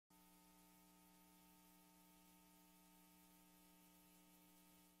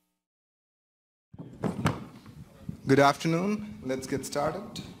Good afternoon. Let's get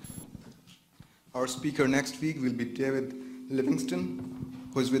started. Our speaker next week will be David Livingston,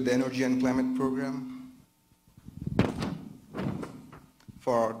 who is with the Energy and Climate Program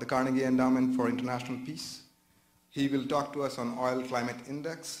for the Carnegie Endowment for International Peace. He will talk to us on Oil Climate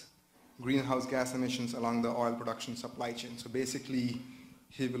Index, greenhouse gas emissions along the oil production supply chain. So basically,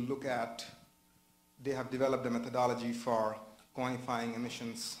 he will look at, they have developed a methodology for quantifying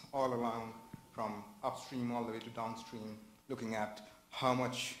emissions all along from upstream all the way to downstream, looking at how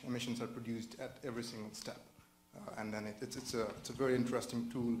much emissions are produced at every single step. And then it's a very interesting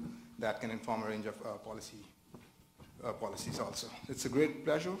tool that can inform a range of policies also. It's a great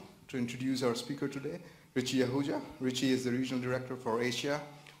pleasure to introduce our speaker today, Richie Ahuja. Richie is the Regional Director for Asia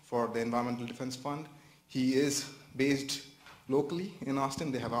for the Environmental Defense Fund. He is based locally in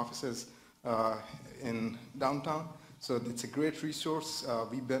Austin. They have offices in downtown. So it's a great resource.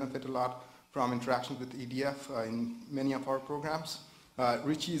 We benefit a lot from interactions with EDF in many of our programs.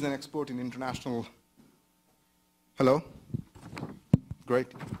 Richie is an expert in international, hello? Great,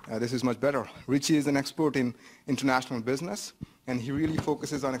 this is much better. Richie is an expert in international business, and he really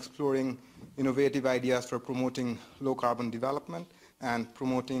focuses on exploring innovative ideas for promoting low carbon development and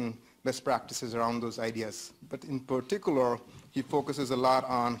promoting best practices around those ideas. But in particular, he focuses a lot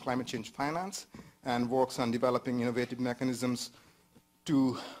on climate change finance and works on developing innovative mechanisms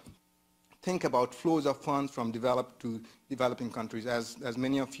to think about flows of funds from developed to developing countries. As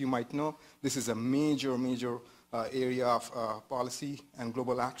many of you might know, this is a major area of policy and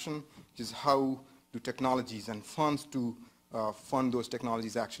global action, which is how do technologies and funds to fund those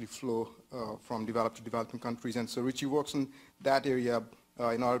technologies actually flow from developed to developing countries. And so Richie works in that area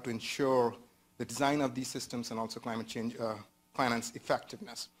in order to ensure the design of these systems and also climate change finance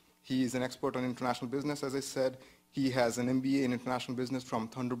effectiveness. He is an expert on international business, as I said. He has an MBA in international business from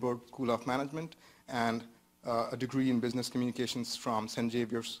Thunderbird School of Management and a degree in business communications from St.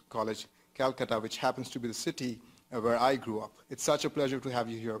 Xavier's College, Calcutta, which happens to be the city where I grew up. It's such a pleasure to have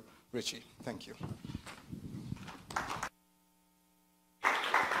you here, Richie. Thank you.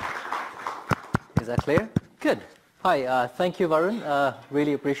 Is that clear? Good. Hi, thank you, Varun.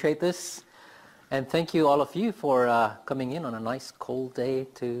 Really appreciate this. And thank you, all of you, for coming in on a nice cold day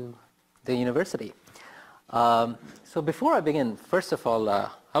to the university. So before I begin, first of all,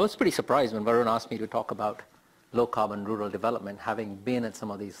 I was pretty surprised when Varun asked me to talk about low-carbon rural development, having been at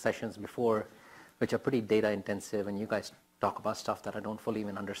some of these sessions before, which are pretty data-intensive, and you guys talk about stuff that I don't fully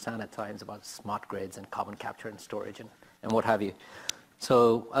even understand at times about smart grids and carbon capture and storage and what have you.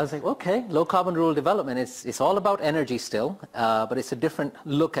 So I was like, okay, low-carbon rural development, it's all about energy still, but it's a different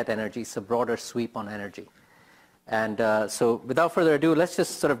look at energy. It's a broader sweep on energy. And so without further ado, let's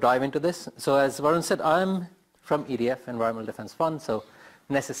just sort of dive into this. So as Varun said, I'm from EDF, Environmental Defense Fund, so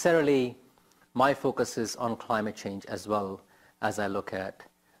necessarily my focus is on climate change as well as I look at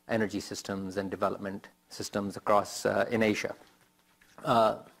energy systems and development systems across in Asia.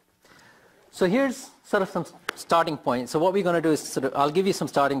 So here's sort of some starting points. So what we're going to do is I'll give you some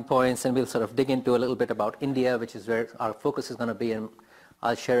starting points and we'll sort of dig into a little bit about India, which is where our focus is going to be, and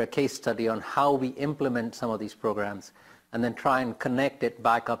I'll share a case study on how we implement some of these programs and then try and connect it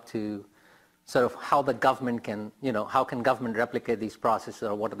back up to sort of how the government can, how can government replicate these processes,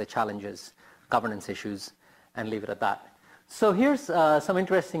 or what are the challenges, governance issues, and leave it at that. So here's some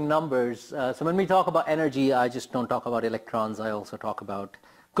interesting numbers. So when we talk about energy, I just don't talk about electrons. I also talk about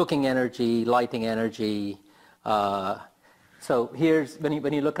cooking energy, lighting energy. So here's,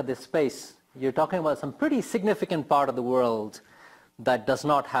 when you look at this space, you're talking about some pretty significant part of the world that does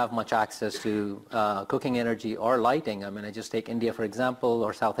not have much access to cooking energy or lighting. I mean, I just take India, for example,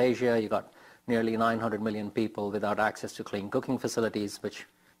 or South Asia. You got nearly 900 million people without access to clean cooking facilities, which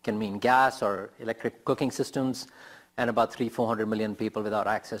can mean gas or electric cooking systems, and about 400 million people without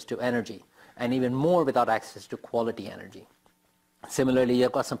access to energy, and even more without access to quality energy. Similarly,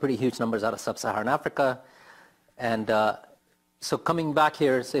 you've got some pretty huge numbers out of sub-Saharan Africa. And so coming back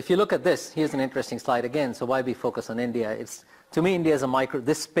here, so if you look at this, here's an interesting slide again. So why we focus on India? To me, India is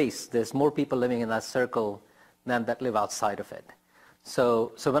this space, there's more people living in that circle than that live outside of it.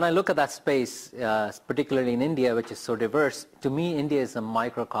 So when I look at that space, particularly in India, which is so diverse, to me, India is a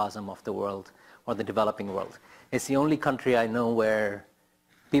microcosm of the world, or the developing world. It's the only country I know where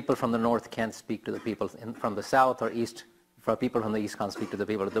people from the north can't speak to the people from the south, or east, for people from the east can't speak to the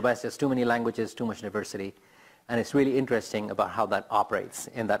people of the west. There's too many languages, too much diversity, and it's really interesting about how that operates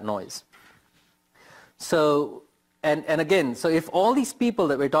in that noise. So, and again, so if all these people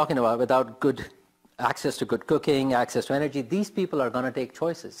that we're talking about without good access to good cooking, access to energy, these people are going to take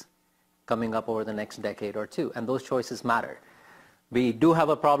choices coming up over the next decade or two, and those choices matter. We do have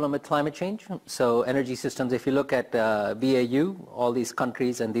a problem with climate change. So energy systems, if you look at BAU, all these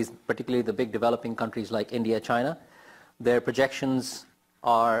countries, and these particularly the big developing countries like India, China, their projections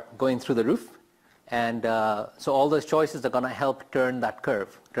are going through the roof. And so all those choices are going to help turn that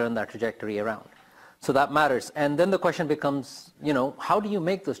curve, turn that trajectory around. So that matters. And then the question becomes, how do you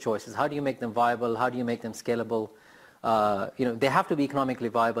make those choices? How do you make them viable? How do you make them scalable? They have to be economically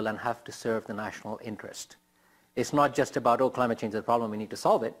viable and have to serve the national interest. It's not just about, climate change is a problem, we need to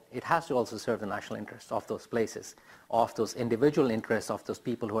solve it. It has to also serve the national interest of those places, of those individual interests of those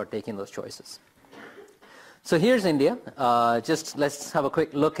people who are taking those choices. So here's India. Just let's have a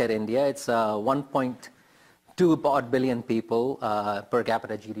quick look at India. It's 1.2 odd billion people, per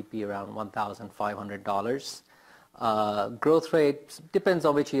capita GDP around $1,500. Growth rate depends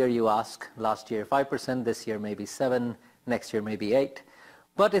on which year you ask. Last year 5%, this year maybe 7%, next year maybe 8%.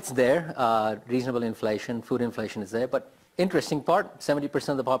 But it's there. Reasonable inflation, food inflation is there. But interesting part, 70%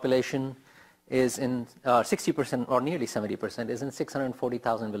 of the population is in 60% or nearly 70% is in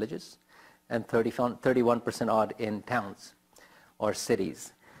 640,000 villages, and 31% odd in towns or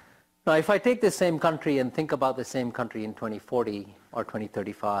cities. Now, if I take the same country and think about the same country in 2040 or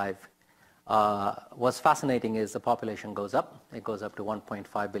 2035, what's fascinating is the population goes up. It goes up to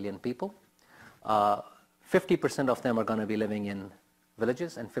 1.5 billion people. 50% of them are going to be living in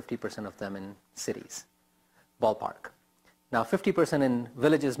villages and 50% of them in cities, ballpark. Now, 50% in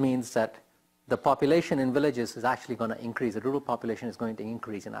villages means that the population in villages is actually going to increase. The rural population is going to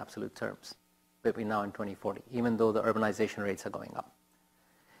increase in absolute terms between now and 2040, even though the urbanization rates are going up.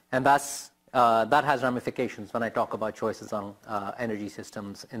 And that has ramifications when I talk about choices on energy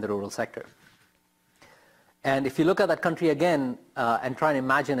systems in the rural sector. And if you look at that country again and try and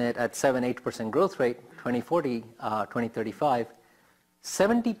imagine it at 7-8% growth rate, 2040, 2035,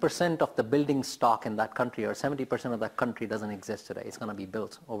 70% of the building stock in that country, or 70% of that country doesn't exist today. It's going to be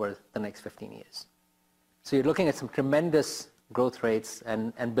built over the next 15 years. So you're looking at some tremendous growth rates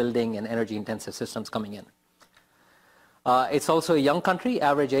and building and energy intensive systems coming in. It's also a young country.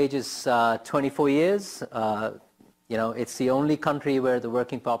 Average age is 24 years. It's the only country where the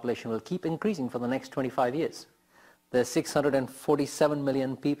working population will keep increasing for the next 25 years. There's 647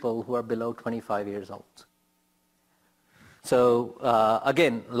 million people who are below 25 years old. So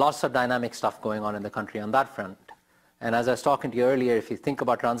again, lots of dynamic stuff going on in the country on that front. And as I was talking to you earlier, if you think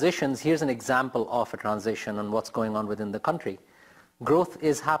about transitions, here's an example of a transition and what's going on within the country. Growth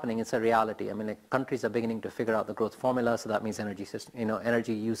is happening. It's a reality. I mean, countries are beginning to figure out the growth formula, so that means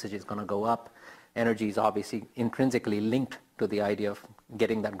energy usage is going to go up. Energy is obviously intrinsically linked to the idea of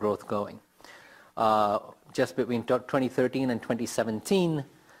getting that growth going. Just between 2013 and 2017,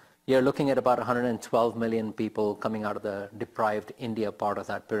 you're looking at about 112 million people coming out of the deprived India part of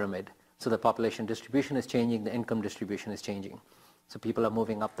that pyramid. So the population distribution is changing, the income distribution is changing. So people are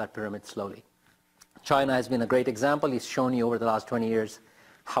moving up that pyramid slowly. China has been a great example. It's shown you over the last 20 years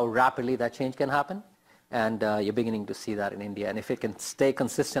how rapidly that change can happen. And you're beginning to see that in India. And if it can stay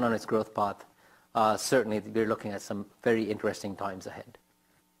consistent on its growth path, certainly we're looking at some very interesting times ahead.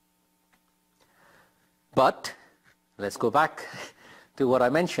 But let's go back to what I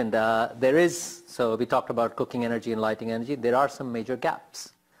mentioned. So we talked about cooking energy and lighting energy. There are some major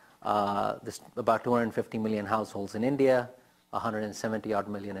gaps. There's about 250 million households in India, 170 odd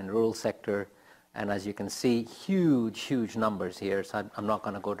million in rural sector. And as you can see, huge numbers here. So I'm not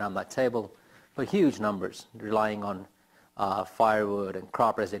going to go down that table, but huge numbers relying on firewood and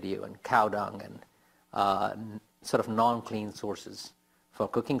crop residue and cow dung and sort of non-clean sources for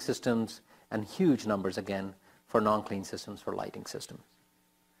cooking systems, and huge numbers again for non-clean systems for lighting systems.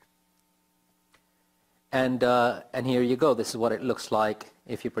 And here you go. This is what it looks like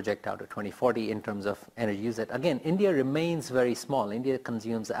if you project out to 2040 in terms of energy usage. Again, India remains very small.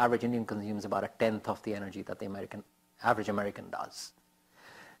 The average Indian consumes about 1/10 of the energy that the average American does.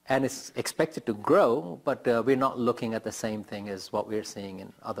 And it's expected to grow, but we're not looking at the same thing as what we're seeing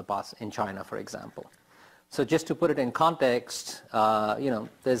in other parts, in China, for example. So just to put it in context,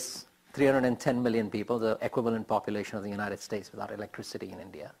 there's 310 million people, the equivalent population of the United States, without electricity in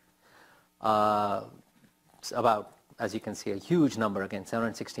India. It's about, as you can see, a huge number, again,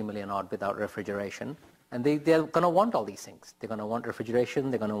 760 million odd without refrigeration. And they're going to want all these things. They're going to want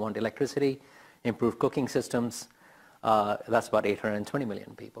refrigeration, they're going to want electricity, improved cooking systems. That's about 820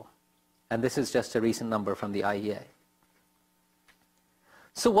 million people. And this is just a recent number from the IEA.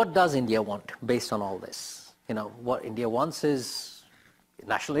 So what does India want based on all this? What India wants is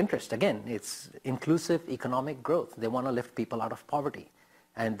national interest. Again, it's inclusive economic growth. They want to lift people out of poverty,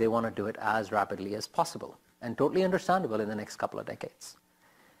 and they want to do it as rapidly as possible, and totally understandable in the next couple of decades.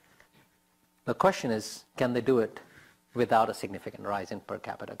 The question is, can they do it without a significant rise in per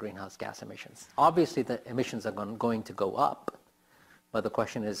capita greenhouse gas emissions. Obviously, the emissions are going to go up, but the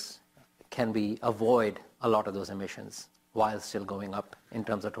question is, can we avoid a lot of those emissions while still going up in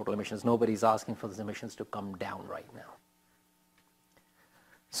terms of total emissions? Nobody's asking for those emissions to come down right now.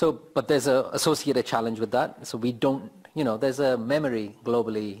 So, but there's an associated challenge with that. So we don't, there's a memory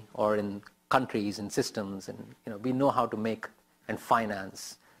globally or in countries and systems, and we know how to make and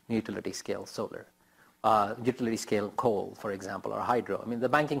finance utility scale solar, utility scale coal, for example, or hydro. I mean, the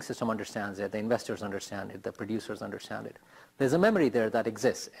banking system understands it, the investors understand it, the producers understand it. There's a memory there that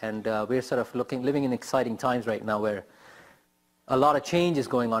exists, and we're sort of living in exciting times right now where a lot of change is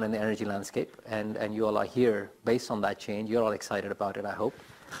going on in the energy landscape, and you all are here based on that change. You're all excited about it, I hope.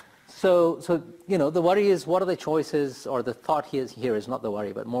 So the worry is, what are the choices, or the thought here is not the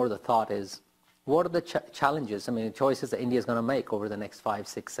worry, but more the thought is, what are the challenges, the choices that India is going to make over the next 5,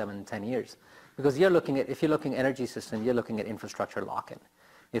 6, 7, 10 years? Because if you're looking at energy system, you're looking at infrastructure lock-in.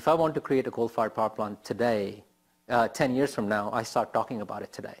 If I want to create a coal-fired power plant today, 10 years from now, I start talking about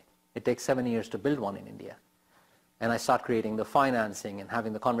it today. It takes 7 years to build one in India. And I start creating the financing and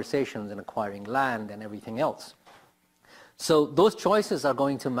having the conversations and acquiring land and everything else. So those choices are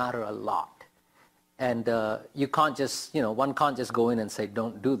going to matter a lot. And you can't just, one can't just go in and say,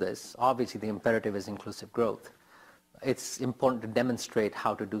 don't do this. Obviously, the imperative is inclusive growth. It's important to demonstrate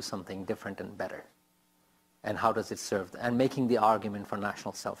how to do something different and better. And how does it serve, and making the argument for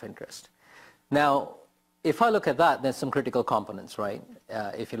national self-interest. Now, if I look at that, there's some critical components, right?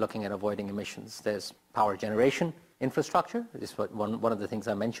 If you're looking at avoiding emissions, there's power generation infrastructure, is one of the things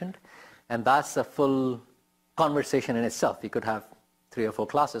I mentioned. And that's a full conversation in itself. You could have 3 or 4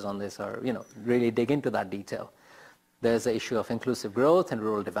 classes on this, or really dig into that detail. There's the issue of inclusive growth and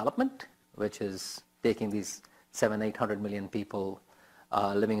rural development, which is taking these 700-800 million people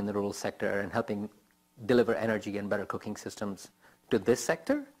living in the rural sector and helping deliver energy and better cooking systems to this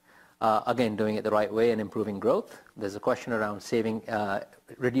sector. Again, doing it the right way and improving growth. There's a question around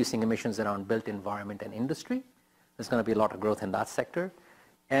reducing emissions around built environment and industry. There's going to be a lot of growth in that sector.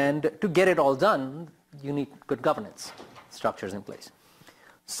 And to get it all done, you need good governance structures in place.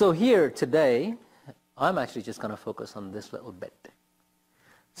 So here today, I'm actually just going to focus on this little bit.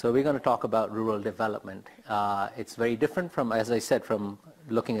 So we're going to talk about rural development. It's very different from, as I said, from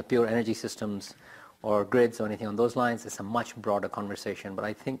looking at pure energy systems or grids or anything on those lines. It's a much broader conversation, but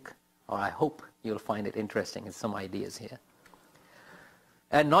I think, or I hope, you'll find it interesting in some ideas here.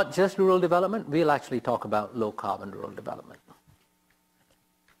 And not just rural development, we'll actually talk about low carbon rural development.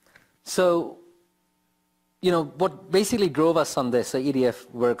 So, what basically drove us on this, EDF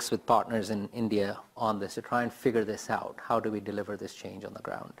works with partners in India on this to try and figure this out. How do we deliver this change on the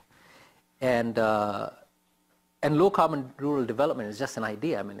ground? And low carbon rural development is just an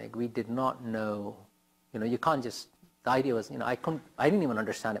idea. We did not know, you can't just, the idea was, I didn't even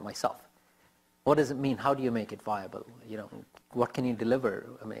understand it myself. What does it mean? How do you make it viable? What can you deliver?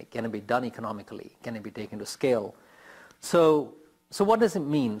 Can it be done economically? Can it be taken to scale? So what does it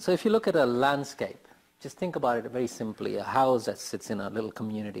mean? So if you look at a landscape, just think about it very simply. A house that sits in a little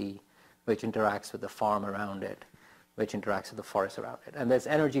community which interacts with the farm around it, which interacts with the forest around it. And there's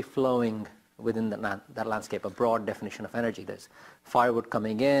energy flowing within that landscape, a broad definition of energy. There's firewood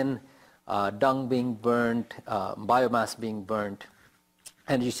coming in, dung being burnt, biomass being burnt,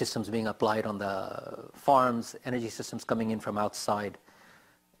 energy systems being applied on the farms, energy systems coming in from outside,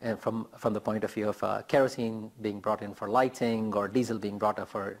 and from the point of view of kerosene being brought in for lighting, or diesel being brought up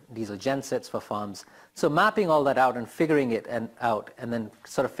for diesel gensets for farms. So mapping all that out and figuring it out, and then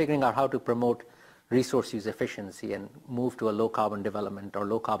sort of figuring out how to promote resource use efficiency and move to a low carbon development or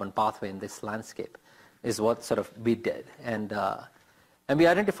low carbon pathway in this landscape is what sort of we did. And we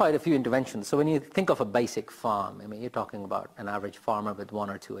identified a few interventions. So when you think of a basic farm, you're talking about an average farmer with 1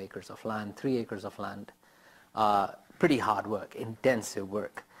 or 2 acres of land, 3 acres of land. Pretty hard work, intensive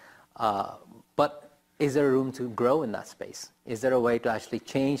work. But is there room to grow in that space? Is there a way to actually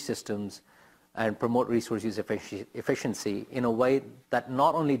change systems and promote resource use efficiency in a way that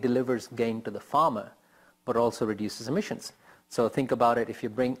not only delivers gain to the farmer, but also reduces emissions? So think about it, if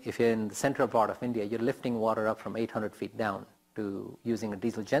you're in the central part of India, you're lifting water up from 800 feet down to using a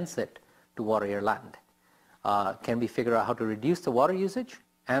diesel genset to water your land. Can we figure out how to reduce the water usage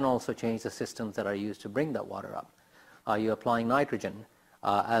and also change the systems that are used to bring that water up? Are you applying nitrogen?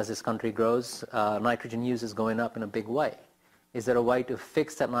 As this country grows, nitrogen use is going up in a big way. Is there a way to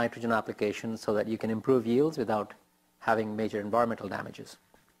fix that nitrogen application so that you can improve yields without having major environmental damages?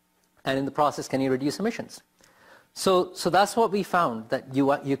 And in the process, can you reduce emissions? So that's what we found, that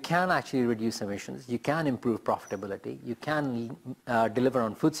you can actually reduce emissions, you can improve profitability, you can deliver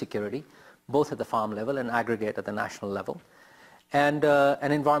on food security, both at the farm level and aggregate at the national level. And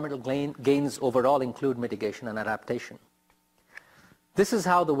environmental gains overall include mitigation and adaptation. This is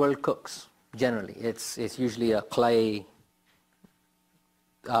how the world cooks, generally. It's usually a clay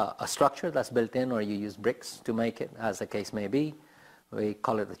a structure that's built in, or you use bricks to make it, as the case may be. We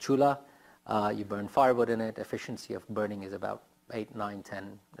call it the chula. You burn firewood in it. Efficiency of burning is about 8, 9,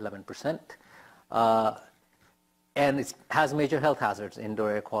 10, 11%. And it has major health hazards.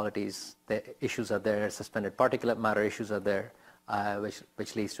 Indoor air qualities, the issues are there. Suspended particulate matter issues are there,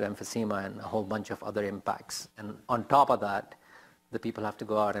 which leads to emphysema and a whole bunch of other impacts. And on top of that, the people have to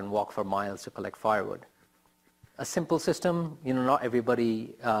go out and walk for miles to collect firewood. A simple system, not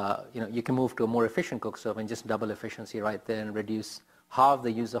everybody, you can move to a more efficient cook stove and just double efficiency right there and reduce half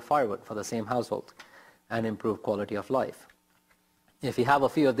the use of firewood for the same household and improve quality of life. If you have a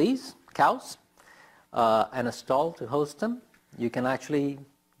few of these cows and a stall to host them, you can actually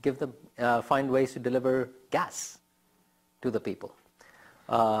give them, find ways to deliver gas to the people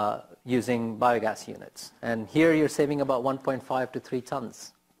using biogas units. And here you're saving about 1.5 to 3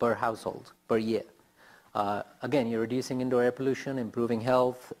 tons per household per year. Again, you're reducing indoor air pollution, improving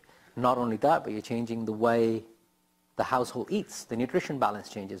health. Not only that, but you're changing the way the household eats. The nutrition balance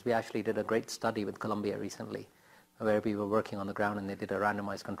changes. We actually did a great study with Colombia recently where we were working on the ground and they did a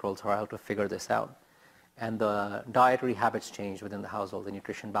randomized control trial to figure this out. And the dietary habits changed within the household. The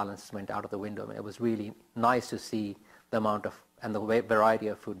nutrition balance went out of the window. And it was really nice to see the amount of and the variety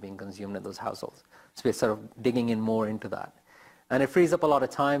of food being consumed in those households. So we're sort of digging in more into that. And it frees up a lot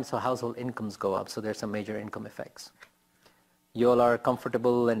of time, so household incomes go up. So there's some major income effects. You all are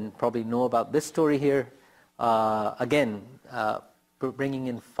comfortable and probably know about this story here. Again, bringing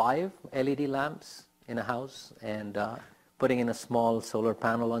in 5 LED lamps in a house and putting in a small solar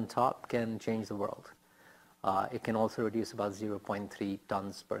panel on top can change the world. It can also reduce about 0.3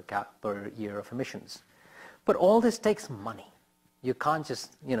 tons per year of emissions. But all this takes money. You can't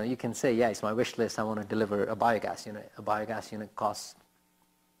just, you can say, yeah, it's my wish list, I want to deliver a biogas unit. A biogas unit costs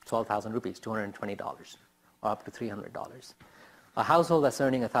 12,000 rupees, $220, or up to $300. A household that's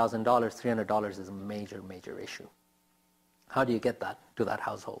earning $1,000, $300 is a major, major issue. How do you get that to that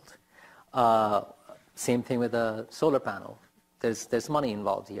household? Same thing with a solar panel. There's money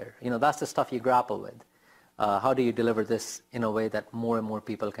involved here. That's the stuff you grapple with. How do you deliver this in a way that more and more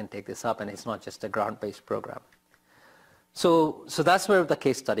people can take this up and it's not just a grant-based program? So that's where the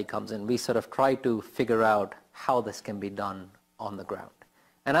case study comes in. We sort of try to figure out how this can be done on the ground.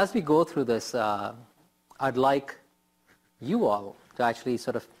 And as we go through this, I'd like you all to actually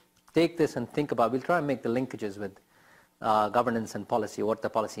sort of take this and think about, we'll try and make the linkages with governance and policy, what the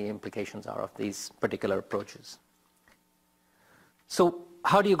policy implications are of these particular approaches. So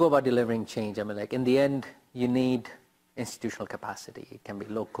how do you go about delivering change? I mean, like in the end, you need institutional capacity. It can be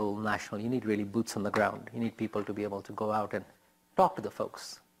local, national. You need really boots on the ground. You need people to be able to go out and talk to the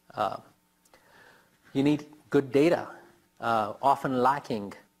folks. You need good data, often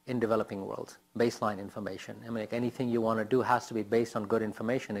lacking in developing world, baseline information. I mean, like anything you want to do has to be based on good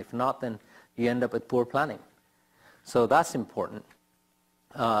information. If not, then you end up with poor planning. So that's important.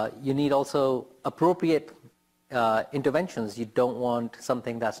 You need also appropriate interventions. You don't want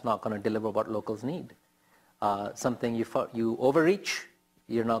something that's not going to deliver what locals need. Something you overreach,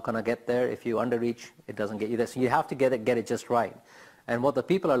 you're not going to get there. If you underreach, it doesn't get you there. So you have to get it just right. And what the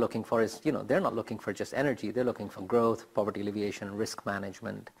people are looking for is, they're not looking for just energy. They're looking for growth, poverty alleviation, risk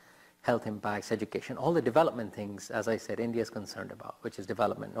management, health impacts, education, all the development things, as I said, India is concerned about, which is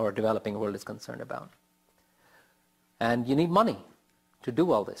development, or developing world is concerned about. And you need money to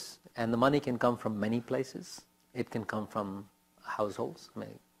do all this. And the money can come from many places. It can come from households. I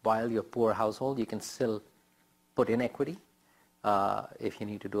mean, while you're a poor household, you can still put in equity. If you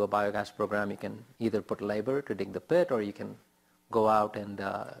need to do a biogas program, you can either put labor to dig the pit, or you can go out and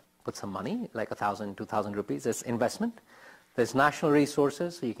put some money, like 1,000, 2,000 rupees as investment. There's national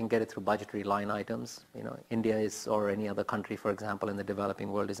resources, so you can get it through budgetary line items. India is, or any other country, for example, in the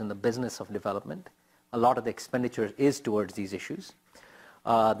developing world, is in the business of development. A lot of the expenditure is towards these issues.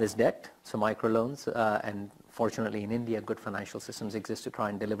 There's debt, so microloans, and fortunately in India, good financial systems exist to try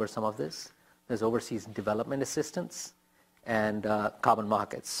and deliver some of this. There's overseas development assistance and carbon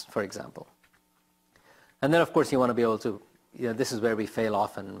markets, for example. And then, of course, you want to be able to, this is where we fail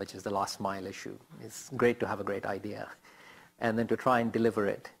often, which is the last mile issue. It's great to have a great idea. And then to try and deliver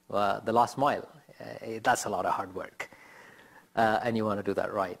it, the last mile, that's a lot of hard work. And you want to do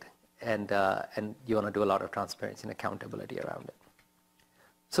that right. And you want to do a lot of transparency and accountability around it.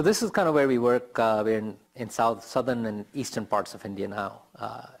 So this is kind of where we work. We're in southern and eastern parts of India now.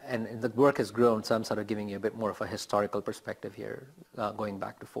 And the work has grown, so I'm sort of giving you a bit more of a historical perspective here, going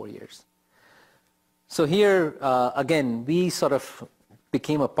back to 4 years. So here, again, we sort of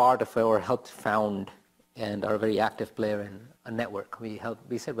became a part of or helped found and are a very active player in a network. We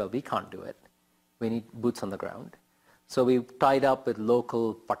said, well, we can't do it. We need boots on the ground. So we tied up with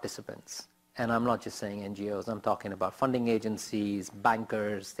local participants. And I'm not just saying NGOs, I'm talking about funding agencies,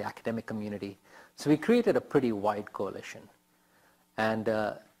 bankers, the academic community. So we created a pretty wide coalition. And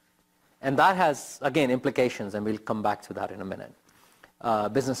that has, again, implications, and we'll come back to that in a minute.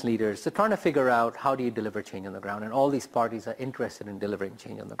 Business leaders, so trying to figure out how do you deliver change on the ground, and all these parties are interested in delivering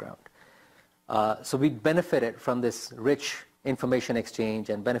change on the ground. So we benefited from this rich information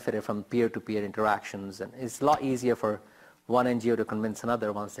exchange and benefited from peer-to-peer interactions, and it's a lot easier for one NGO to convince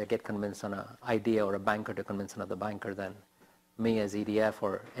another once they get convinced on an idea, or a banker to convince another banker, than me as EDF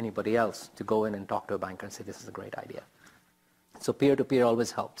or anybody else to go in and talk to a banker and say this is a great idea. So peer-to-peer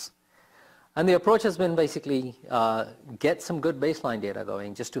always helps. And the approach has been basically get some good baseline data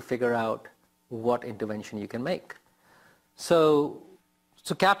going just to figure out what intervention you can make. So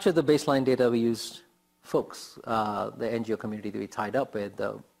to capture the baseline data, we used folks, the NGO community that we tied up with,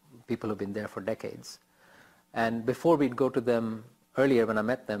 the people who've been there for decades. And before we'd go to them, earlier when I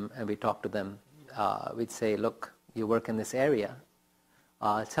met them and we talked to them, we'd say, look, you work in this area.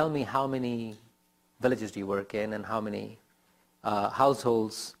 Tell me how many villages do you work in, and how many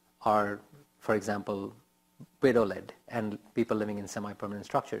households are, for example, widow-led and people living in semi-permanent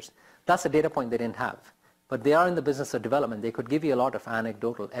structures. That's a data point they didn't have. But they are in the business of development. They could give you a lot of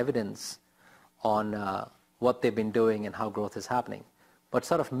anecdotal evidence on what they've been doing and how growth is happening. But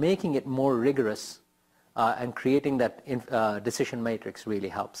sort of making it more rigorous and creating that decision matrix really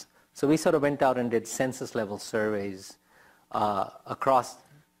helps. So we sort of went out and did census-level surveys across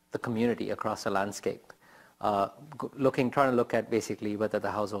the community, across the landscape, trying to look at basically whether the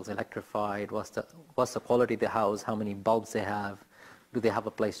household's electrified, what's the quality of the house, how many bulbs they have, do they have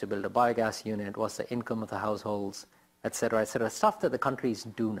a place to build a biogas unit, what's the income of the households, et cetera, stuff that the countries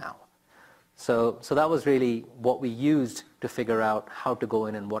do now. So that was really what we used to figure out how to go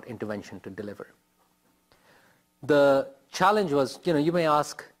in and what intervention to deliver. The challenge was, you may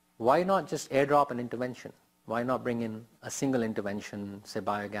ask, why not just airdrop an intervention? Why not bring in a single intervention, say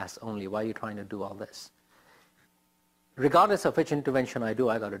biogas only? Why are you trying to do all this? Regardless of which intervention I do,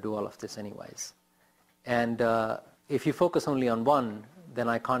 I got to do all of this anyways. And if you focus only on one, then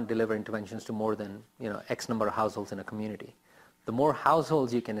I can't deliver interventions to more than X number of households in a community. The more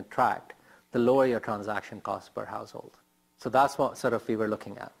households you can attract, the lower your transaction costs per household. So that's what sort of we were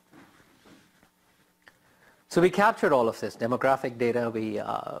looking at. So we captured all of this demographic data. We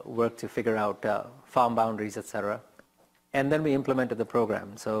worked to figure out farm boundaries, et cetera. And then we implemented the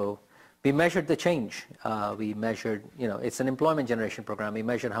program. So we measured the change. We measured, it's an employment generation program. We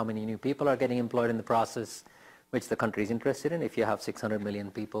measured how many new people are getting employed in the process, which the country is interested in. If you have 600 million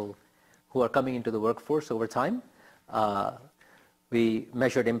people who are coming into the workforce over time, we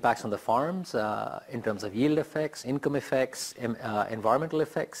measured impacts on the farms in terms of yield effects, income effects, environmental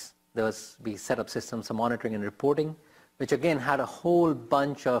effects. We set up systems of monitoring and reporting, which again had a whole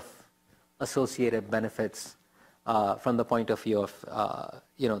bunch of associated benefits from the point of view of,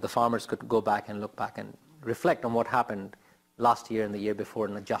 the farmers could go back and look back and reflect on what happened last year and the year before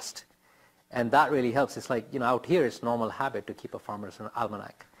and adjust. And that really helps. It's like, out here it's normal habit to keep a farmer's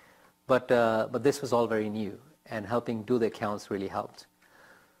almanac. But this was all very new, and helping do the accounts really helped.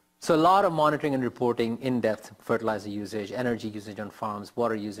 So a lot of monitoring and reporting, in-depth fertilizer usage, energy usage on farms,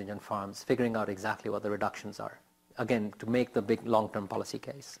 water usage on farms, figuring out exactly what the reductions are, again, to make the big long-term policy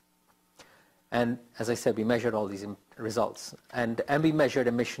case. And as I said, we measured all these results. And we measured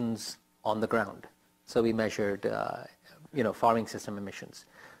emissions on the ground. So we measured, farming system emissions.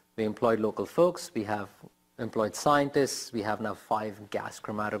 We employed local folks. We have employed scientists. We have now 5 gas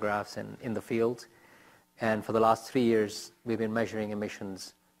chromatographs in the field. And for the last 3 years, we've been measuring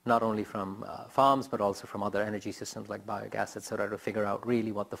emissions not only from farms, but also from other energy systems like biogas, et cetera, to figure out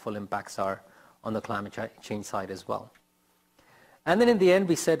really what the full impacts are on the climate change side as well. And then in the end,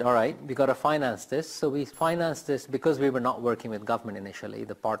 we said, all right, we got to finance this. So we financed this because we were not working with government initially.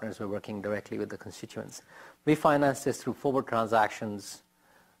 The partners were working directly with the constituents. We financed this through forward transactions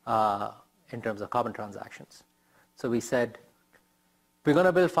in terms of carbon transactions. So we said, we're going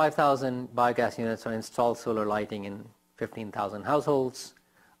to build 5,000 biogas units or install solar lighting in 15,000 households.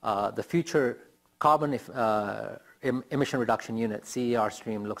 The future carbon emission reduction unit, CER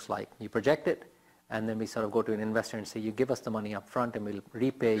stream, looks like. You project it, and then we sort of go to an investor and say, you give us the money up front and we'll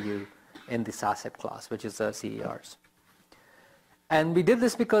repay you in this asset class, which is CERs. And we did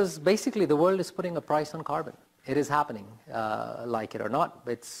this because basically the world is putting a price on carbon. It is happening, like it or not.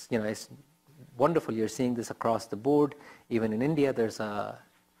 It's wonderful. You're seeing this across the board. Even in India, there's a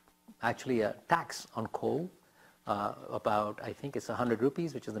actually a tax on coal, about, I think it's 100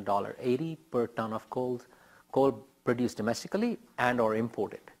 rupees, which is $1.80 per ton of coal produced domestically and or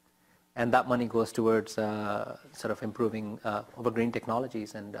imported. And that money goes towards sort of improving over green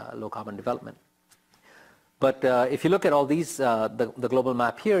technologies and low carbon development. But if you look at all these, the global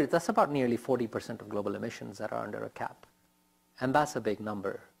map here, that's about nearly 40% of global emissions that are under a cap. And that's a big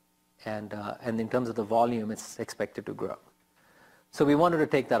number. And in terms of the volume, it's expected to grow. So we wanted to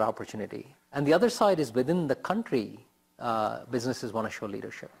take that opportunity. And the other side is within the country, businesses want to show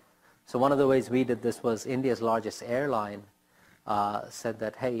leadership. So one of the ways we did this was India's largest airline said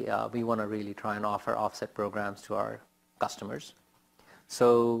that, hey, we want to really try and offer offset programs to our customers.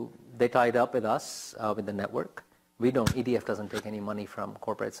 So they tied up with us, with the network. We don't, EDF doesn't take any money from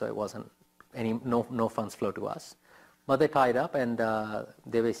corporate, so it wasn't no funds flow to us. But they tied up, and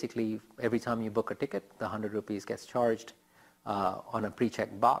they basically, every time you book a ticket, the 100 rupees gets charged on a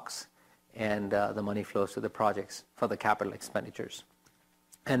pre-checked box, and the money flows to the projects for the capital expenditures.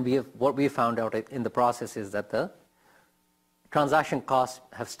 And what we found out in the process is that the transaction costs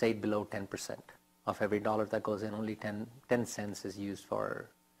have stayed below 10%. Of every dollar that goes in, only 10 cents is used for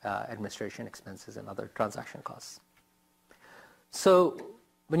administration expenses and other transaction costs. So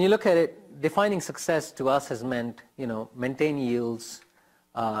when you look at it, defining success to us has meant, maintain yields,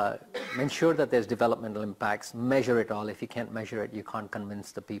 ensure that there's developmental impacts, measure it all. If you can't measure it, you can't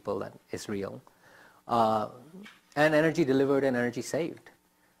convince the people that it's real. And energy delivered and energy saved.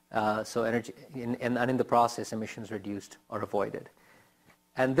 So energy, and in the process, emissions reduced or avoided.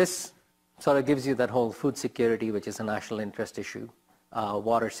 And this sort of gives you that whole food security, which is a national interest issue,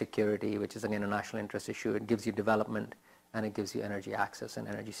 water security, which is again a national interest issue. It gives you development, and it gives you energy access and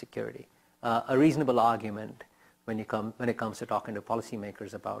energy security. A reasonable argument when it comes to talking to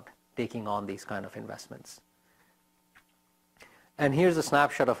policymakers about taking on these kind of investments. And here's a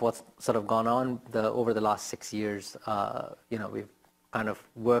snapshot of what's sort of gone on over the last 6 years. We've kind of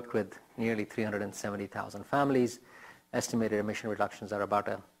worked with nearly 370,000 families. Estimated emission reductions are about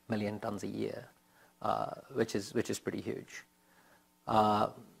 1 million tons a year, which is pretty huge.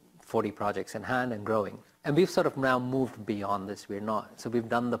 40 projects in hand and growing. And we've sort of now moved beyond this. So we've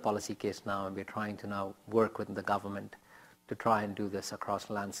done the policy case now, and we're trying to now work with the government to try and do this across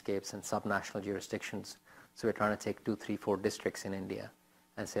landscapes and subnational jurisdictions. So we're trying to take 2, 3, 4 districts in India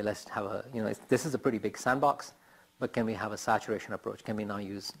and say, let's have this is a pretty big sandbox, but can we have a saturation approach? Can we now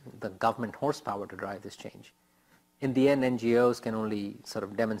use the government horsepower to drive this change? In the end, NGOs can only sort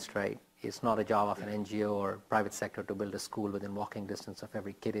of demonstrate. It's not a job of an NGO or private sector to build a school within walking distance of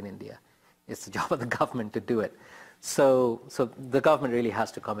every kid in India. It's the job of the government to do it. So the government really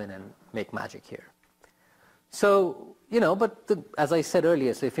has to come in and make magic here. So, as I said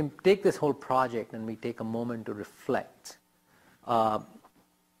earlier, so if we take this whole project and we take a moment to reflect, to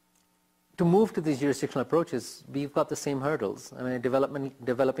move to these jurisdictional approaches, we've got the same hurdles. I mean,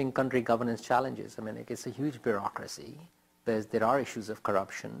 developing country governance challenges. I mean, it's a huge bureaucracy. There are issues of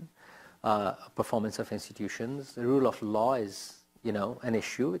corruption, performance of institutions. The rule of law is, an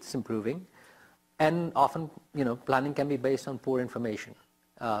issue. It's improving. And often, planning can be based on poor information.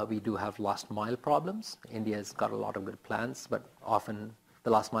 We do have last mile problems. India's got a lot of good plans, but often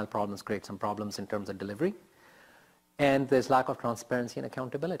the last mile problems create some problems in terms of delivery. And there's lack of transparency and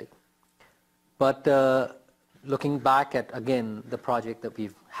accountability. But looking back at, again, the project that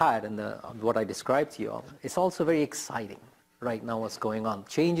we've had and what I described to you all, it's also very exciting right now what's going on.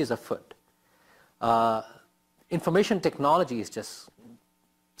 Change is afoot. Information technology is just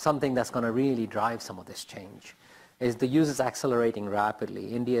something that's going to really drive some of this change. The use is accelerating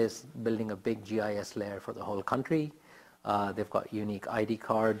rapidly. India is building a big GIS layer for the whole country. They've got unique ID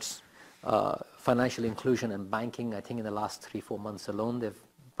cards, financial inclusion and banking. I think in the last 3-4 months alone, they've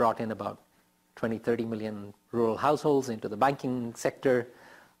brought in about 20-30 million rural households into the banking sector.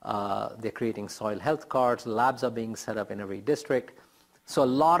 They're creating soil health cards. Labs are being set up in every district. So a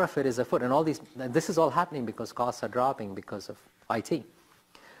lot of it is afoot. And this is all happening because costs are dropping because of IT.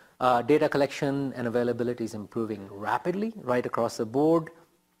 Data collection and availability is improving rapidly right across the board.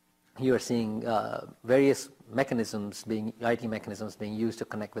 You are seeing various IT mechanisms being used to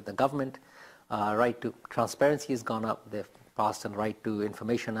connect with the government. Right to transparency has gone up. They've passed a Right to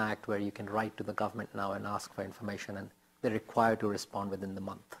Information Act where you can write to the government now and ask for information, and they're required to respond within the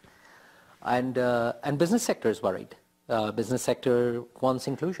month. And business sector is worried. Business sector wants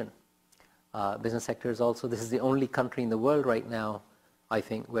inclusion. Business sector is also, this is the only country in the world right now, I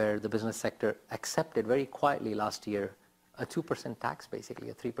think, where the business sector accepted very quietly last year a 2% tax, basically,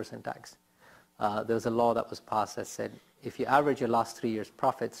 a 3% tax. There was a law that was passed that said if you average your last 3 years'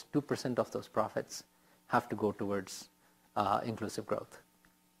 profits, 2% of those profits have to go towards inclusive growth.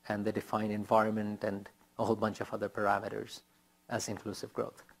 and they define environment and a whole bunch of other parameters as inclusive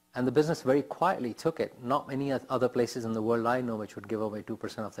growth. And the business very quietly took it. Not many other places in the world I know which would give away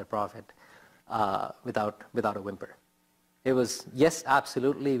 2% of their profit without a whimper. It was, yes,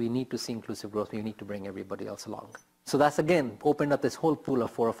 absolutely, we need to see inclusive growth. We need to bring everybody else along. So that's, again, opened up this whole pool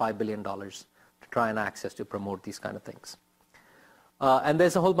of $4 or $5 billion to try and access to promote these kind of things. And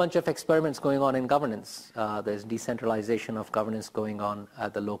there's a whole bunch of experiments going on in governance. There's decentralization of governance going on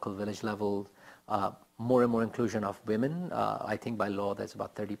at the local village level, more and more inclusion of women. I think by law there's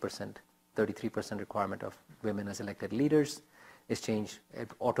about 30%, 33% requirement of women as elected leaders. It's changed.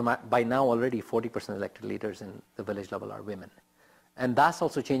 By now already 40% elected leaders in the village level are women. And that's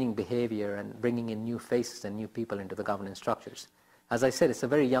also changing behavior and bringing in new faces and new people into the governance structures. As I said, it's a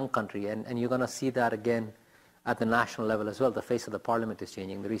very young country, and you're going to see that again at the national level as well. The face of the parliament is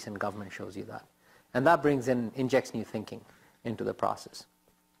changing. The recent government shows you that. And that injects new thinking into the process.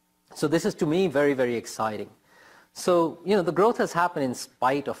 So this is, to me, very, very exciting. So, the growth has happened in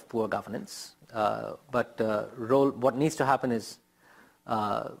spite of poor governance. But what needs to happen is,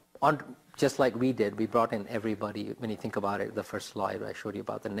 just like we did, we brought in everybody. When you think about it, the first slide I showed you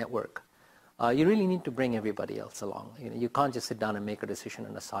about the network, you really need to bring everybody else along. You can't just sit down and make a decision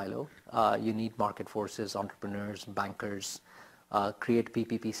in a silo. You need market forces, entrepreneurs, bankers, create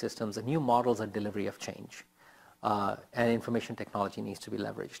PPP systems, and new models of delivery of change. And information technology needs to be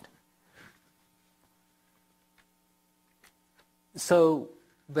leveraged. So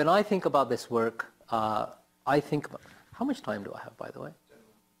when I think about this work, I think about, how much time do I have, by the way?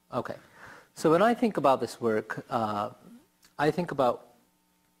 Okay. So when I think about this work, I think about,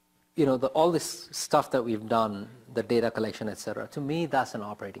 all this stuff that we've done, the data collection, et cetera. To me, that's an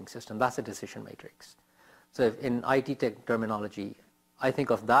operating system. That's a decision matrix. So if in IT tech terminology, I think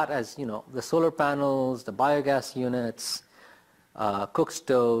of that as, the solar panels, the biogas units, cook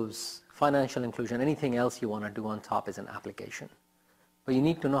stoves, financial inclusion, anything else you want to do on top is an application. But you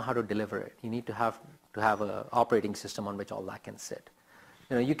need to know how to deliver it. You need to have an operating system on which all that can sit.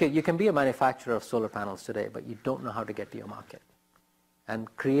 You can be a manufacturer of solar panels today, but you don't know how to get to your market. And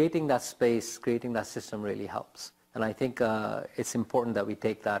creating that space, creating that system really helps. And I think it's important that we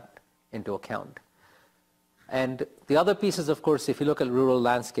take that into account. And the other piece is, of course, if you look at rural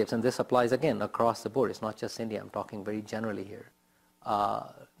landscapes, and this applies, again, across the board. It's not just India. I'm talking very generally here.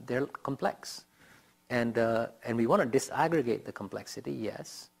 They're complex. And we want to disaggregate the complexity,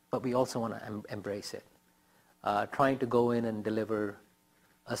 yes, but we also want to embrace it. Trying to go in and deliver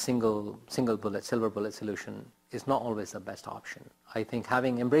a single bullet, silver bullet solution is not always the best option. I think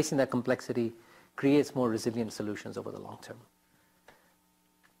embracing that complexity creates more resilient solutions over the long term.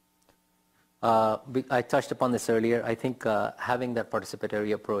 I touched upon this earlier. I think having that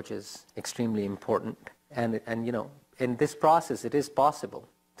participatory approach is extremely important. And in this process, it is possible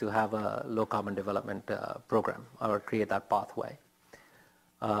to have a low carbon development program or create that pathway.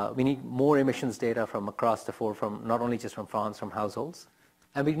 We need more emissions data from across the board, from not only just from farms, from households.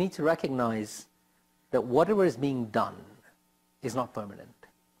 And we need to recognize that whatever is being done is not permanent.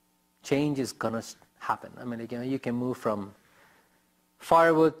 Change is going to happen. I mean, you can move from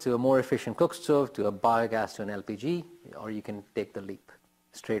firewood to a more efficient cook stove to a biogas to an LPG, or you can take the leap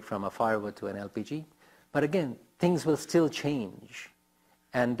straight from a firewood to an LPG. But again, things will still change.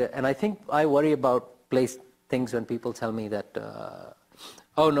 And I think I worry about things when people tell me that,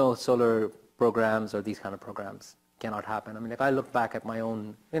 oh no, solar programs or these kind of programs cannot happen. I mean, I look back at my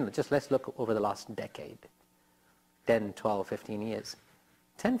own, just let's look over the last decade, 10, 12, 15 years.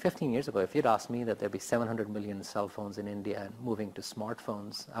 10, 15 years ago, if you'd asked me that there'd be 700 million cell phones in India and moving to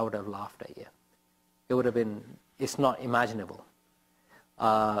smartphones, I would have laughed at you. It would have been, it's not imaginable.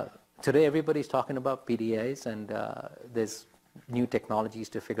 Today, everybody's talking about PDAs, and there's new technologies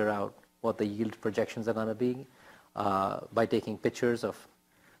to figure out what the yield projections are going to be by taking pictures of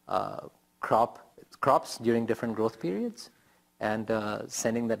crops during different growth periods and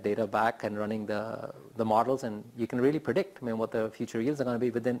sending that data back and running the models, and you can really predict what the future yields are going to be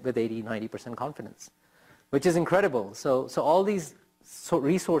with 80, 90% confidence, which is incredible. So all these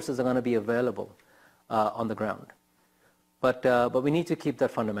resources are going to be available on the ground. But we need to keep that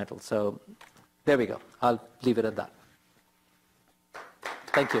fundamental. So there we go. I'll leave it at that.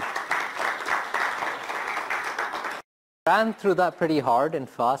 Thank you. Ran through that pretty hard and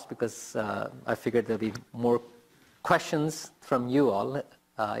fast because I figured there'll be more questions from you all.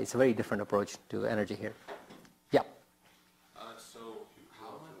 It's a very different approach to energy here. Yeah. So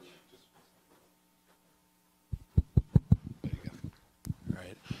how much? There you go. All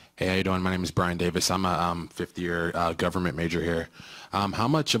right. Hey, how you doing? My name is Brian Davis. I'm a fifth-year government major here. How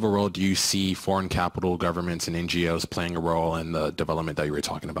much of a role do you see foreign capital, governments, and NGOs playing a role in the development that you were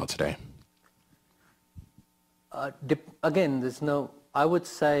talking about today? Again, I would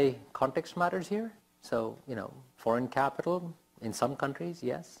say context matters here. So, foreign capital in some countries,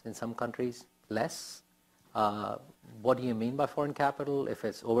 yes. In some countries, less. What do you mean by foreign capital? If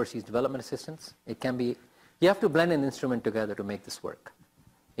it's overseas development assistance, it can be, you have to blend an instrument together to make this work.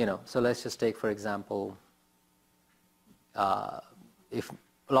 So let's just take, for example, if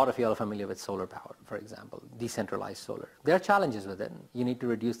a lot of you are familiar with solar power, for example, decentralized solar. There are challenges with it. You need to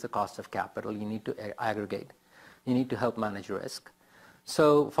reduce the cost of capital. You need to aggregate. You need to help manage risk.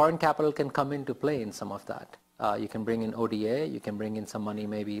 So foreign capital can come into play in some of that. You can bring in ODA. You can bring in some money.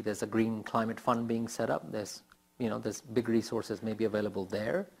 Maybe there's a green climate fund being set up. There's big resources maybe available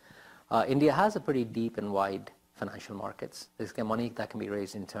there. India has a pretty deep and wide financial markets. There's money that can be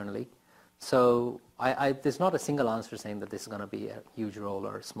raised internally. So there's not a single answer saying that this is going to be a huge role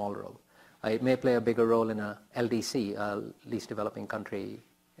or a small role. It may play a bigger role in a LDC, least developing country,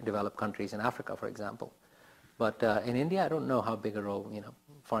 developed countries in Africa, for example. But in India, I don't know how big a role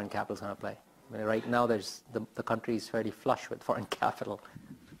foreign capital is going to play. I mean, right now, there's the country is fairly flush with foreign capital.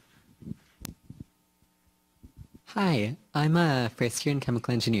 Hi, I'm a first year in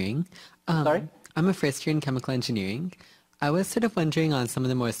chemical engineering. Sorry? I'm a first year in chemical engineering. I was sort of wondering on some of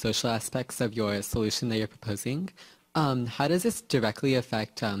the more social aspects of your solution that you're proposing. How does this directly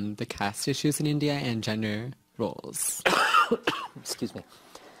affect the caste issues in India and gender roles? Excuse me.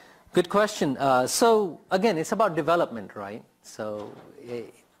 Good question. So again, it's about development, right? So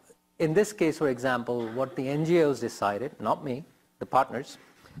in this case, for example, what the NGOs decided, not me, the partners,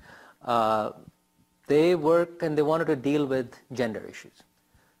 they work and they wanted to deal with gender issues.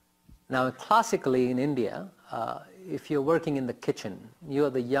 Now, classically in India, if you're working in the kitchen, you're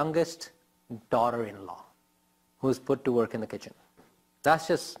the youngest daughter-in-law who's put to work in the kitchen. That's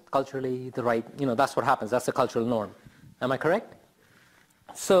just culturally the right, that's what happens. That's the cultural norm. Am I correct?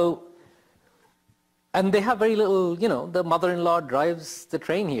 So, and they have very little, the mother-in-law drives the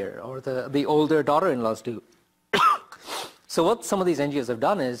train here, or the older daughter-in-laws do. So what some of these NGOs have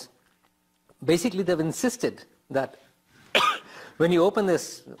done is, basically they've insisted that when you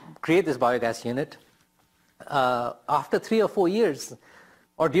create this biogas unit, after 3 or 4 years,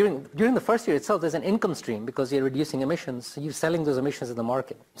 or during the first year itself, there's an income stream because you're reducing emissions. So you're selling those emissions in the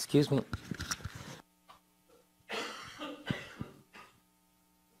market. Excuse me.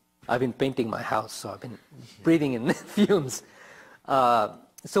 I've been painting my house, so I've been breathing in fumes.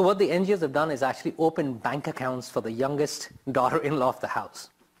 So what the NGOs have done is actually open bank accounts for the youngest daughter-in-law of the house.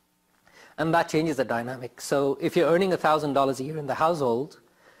 And that changes the dynamic. So if you're earning $1,000 a year in the household,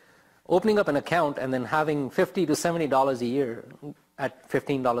 opening up an account and then having $50 to $70 a year at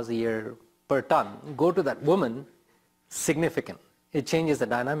 $15 a year per ton go to that woman, significant. It changes the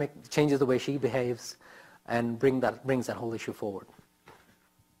dynamic, changes the way she behaves, and brings that whole issue forward.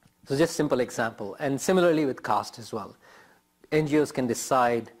 So just simple example. And similarly with caste as well. NGOs can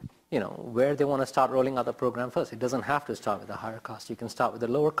decide where they want to start rolling out the program first. It doesn't have to start with the higher cost. You can start with the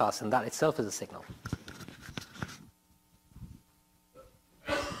lower cost, and that itself is a signal.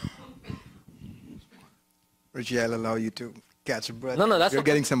 Richie, I'll allow you to catch a breath. No, that's We're okay.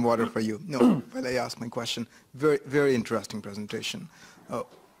 getting some water for you. No, while I ask my question. Very, very interesting presentation.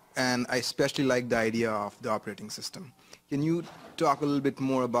 And I especially like the idea of the operating system. Can you talk a little bit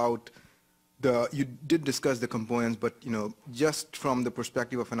more about you did discuss the components, but just from the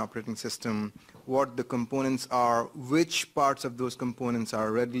perspective of an operating system, what the components are, which parts of those components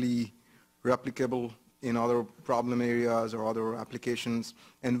are readily replicable in other problem areas or other applications,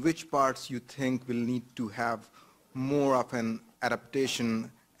 and which parts you think will need to have more of an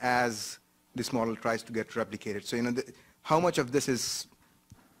adaptation as this model tries to get replicated. So how much of this is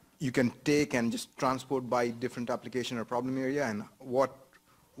you can take and just transport by different application or problem area, and what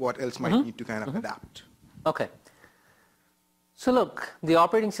else might need to kind of adapt? Okay. So look, the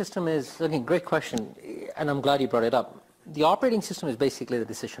operating system is, again, great question, and I'm glad you brought it up. The operating system is basically the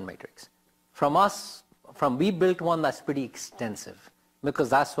decision matrix. We built one that's pretty extensive,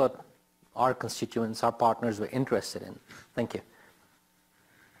 because that's what our constituents, our partners were interested in. Thank you.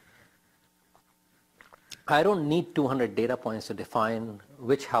 I don't need 200 data points to define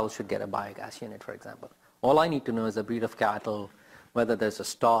which house should get a biogas unit, for example. All I need to know is the breed of cattle, whether there's a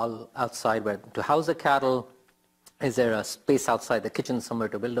stall outside where to house the cattle, is there a space outside the kitchen somewhere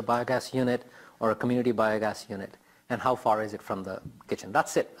to build a biogas unit or a community biogas unit, and how far is it from the kitchen.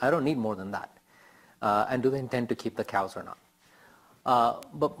 That's it. I don't need more than that. And do they intend to keep the cows or not?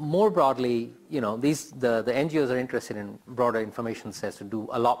 But more broadly, the NGOs are interested in broader information sets to do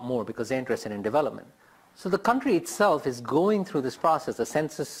a lot more because they're interested in development. So the country itself is going through this process. The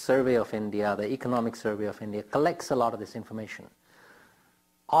Census Survey of India, the Economic Survey of India collects a lot of this information.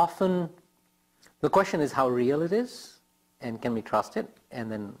 Often, the question is how real it is and can we trust it?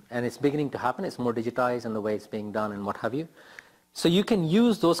 And it's beginning to happen. It's more digitized in the way it's being done and what have you. So you can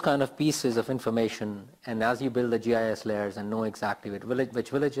use those kind of pieces of information, and as you build the GIS layers and know exactly which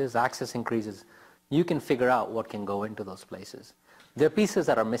villages, access increases, you can figure out what can go into those places. There are pieces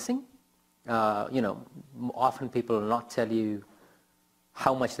that are missing. Often people will not tell you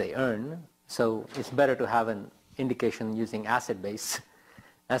how much they earn, so it's better to have an indication using asset base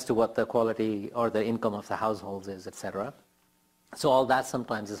as to what the quality or the income of the households is, etc. So all that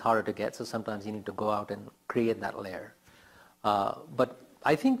sometimes is harder to get, so sometimes you need to go out and create that layer. But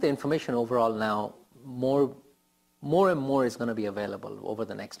I think the information overall now, more and more is going to be available over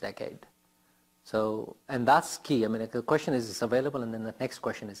the next decade. So, and that's key. I mean, the question is, it's available, and then the next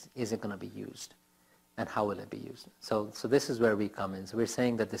question is it going to be used? And how will it be used? So this is where we come in. So we're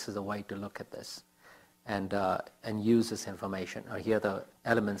saying that this is a way to look at this and use this information, or here are the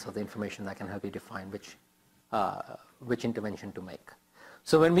elements of the information that can help you define which intervention to make.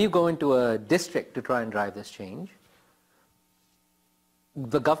 So when we go into a district to try and drive this change,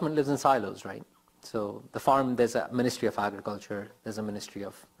 the government lives in silos, right? So the farm, there's a Ministry of Agriculture, there's a Ministry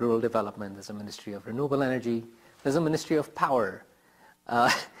of Rural Development, there's a Ministry of Renewable Energy, there's a Ministry of Power.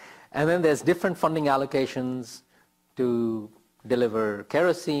 And then there's different funding allocations to deliver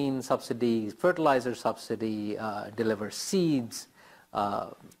kerosene subsidy, fertilizer subsidy, deliver seeds,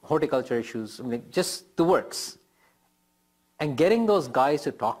 horticulture issues, I mean, just the works. And getting those guys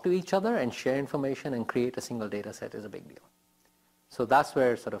to talk to each other and share information and create a single data set is a big deal. So that's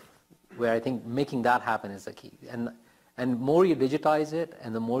where I think making that happen is the key. And more you digitize it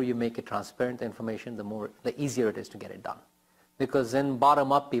and the more you make it transparent information, the easier it is to get it done. Because then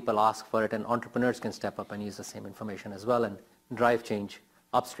bottom up people ask for it, and entrepreneurs can step up and use the same information as well and drive change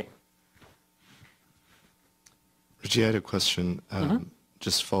upstream. Richie, I had a question.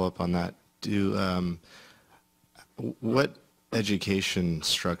 Just follow up on that. What education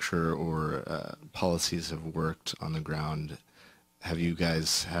structure or policies have worked on the ground? Have you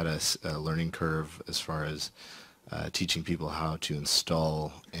guys had a learning curve as far as teaching people how to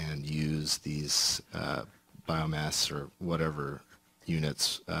install and use these biomass or whatever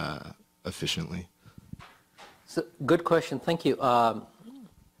units efficiently? So, good question. Thank you.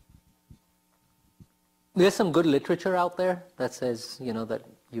 There's some good literature out there that says, that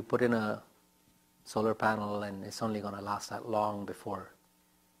you put in a solar panel and it's only going to last that long before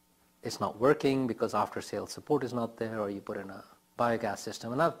it's not working because after-sales support is not there, or you put in a biogas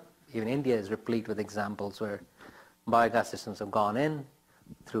system. And even India is replete with examples where biogas systems have gone in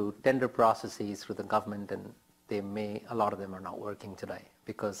through tender processes through the government, and a lot of them are not working today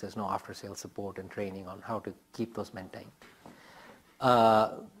because there's no after-sales support and training on how to keep those maintained.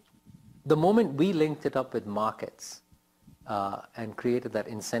 The moment we linked it up with markets and created that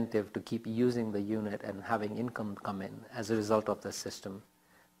incentive to keep using the unit and having income come in as a result of the system,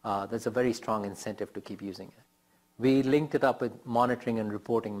 there's a very strong incentive to keep using it. We linked it up with monitoring and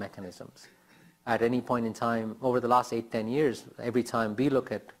reporting mechanisms. At any point in time, over the last 8-10 years, every time we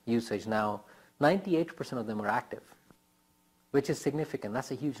look at usage now, 98% of them are active, which is significant.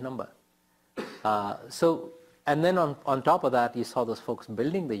 That's a huge number. And then on top of that, you saw those folks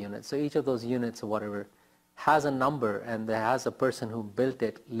building the units. So each of those units or whatever has a number, and there has a person who built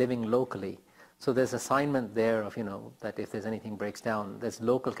it living locally. So there's assignment there of, that if there's anything breaks down, there's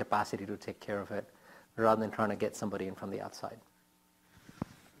local capacity to take care of it rather than trying to get somebody in from the outside.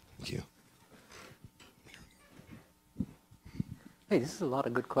 Thank you. Hey, this is a lot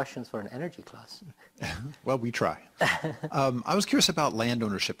of good questions for an energy class. Well, we try. I was curious about land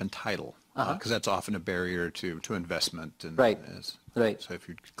ownership and title, because that's often a barrier to investment. And, right. Right. So if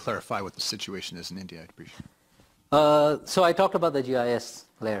you'd clarify what the situation is in India, I'd appreciate it. So I talked about the GIS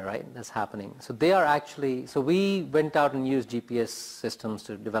layer, right? That's happening. So they are actually, so we went out and used GPS systems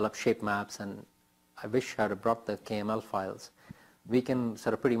to develop shape maps, and I wish I had brought the KML files. We can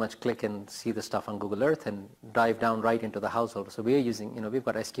sort of pretty much click and see the stuff on Google Earth and dive down right into the household. So we are using, we've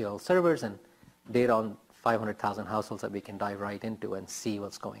got SQL servers and data on 500,000 households that we can dive right into and see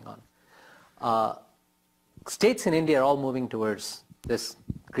what's going on. States in India are all moving towards this,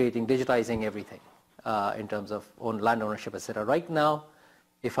 digitizing everything in terms of land ownership, etc. Right now,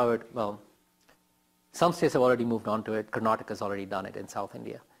 if I were, some states have already moved on to it. Karnataka has already done it in South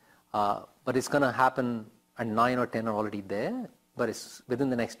India. But it's going to happen, and 9 or 10 are already there. But it's within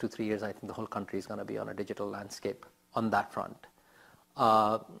the next 2-3 years, I think the whole country is going to be on a digital landscape on that front.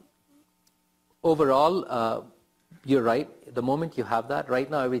 Overall, you're right. The moment you have that, right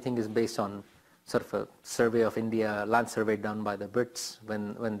now everything is based on sort of a survey of India, land survey done by the Brits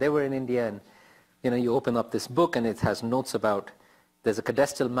when they were in India, and you open up this book and it has notes about, there's a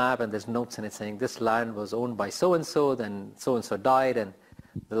cadastral map and there's notes in it saying this land was owned by so-and-so, then so-and-so died, and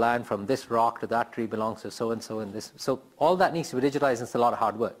the land from this rock to that tree belongs to so-and-so, and this. So all that needs to be digitized, and it's a lot of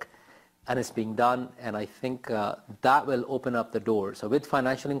hard work. And it's being done, and I think that will open up the door. So with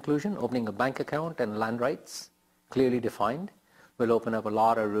financial inclusion, opening a bank account and land rights, clearly defined, will open up a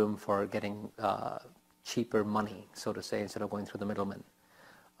lot of room for getting cheaper money, so to say, instead of going through the middleman.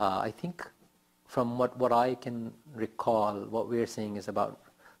 I think from what I can recall, what we're seeing is about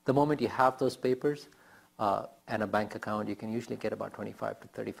the moment you have those papers and a bank account, you can usually get about 25 to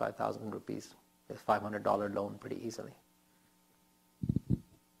 35,000 rupees, a $500 loan pretty easily.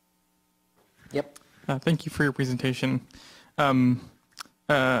 Yep. Thank you for your presentation. I'm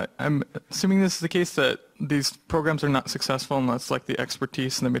assuming this is the case that these programs are not successful unless like the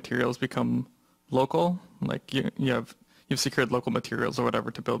expertise and the materials become local, like you've secured local materials or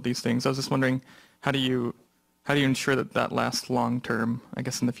whatever to build these things. I was just wondering, how do you ensure that lasts long term, I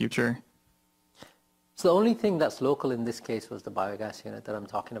guess, in the future? So the only thing that's local in this case was the biogas unit that I'm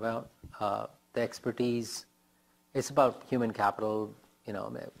talking about. The expertise, it's about human capital.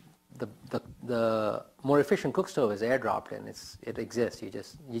 The more efficient cook stove is airdropped in. It exists.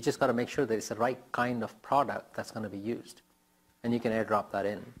 You just got to make sure that it's the right kind of product that's going to be used, and you can airdrop that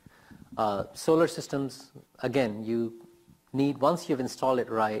in. Solar systems, again, you need, once you've installed it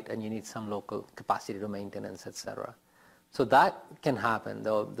right, and you need some local capacity to maintenance, etc. So that can happen.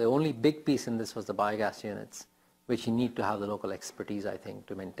 The only big piece in this was the biogas units, which you need to have the local expertise, I think,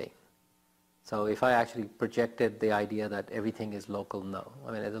 to maintain. So if I actually projected the idea that everything is local, no.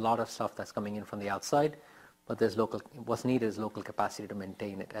 I mean, there's a lot of stuff that's coming in from the outside, but there's local, what's needed is local capacity to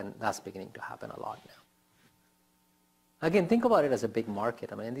maintain it, and that's beginning to happen a lot now. Again, think about it as a big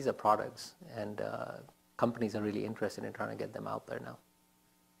market. I mean, these are products, and companies are really interested in trying to get them out there now.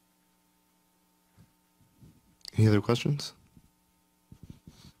 Any other questions?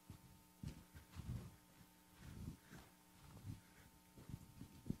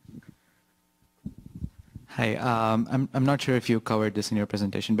 Hi, I'm not sure if you covered this in your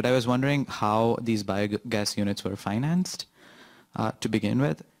presentation, but I was wondering how these biogas units were financed to begin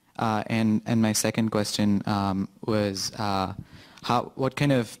with. And my second question was what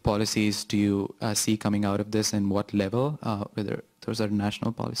kind of policies do you see coming out of this, and what level, whether those are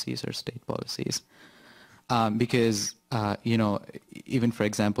national policies or state policies? Because, even for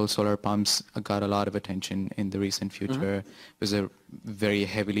example, solar pumps got a lot of attention in the recent future. It was a very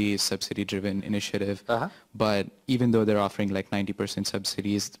heavily subsidy-driven initiative. But even though they're offering like 90%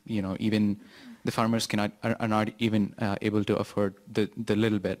 subsidies, even the farmers are not even able to afford the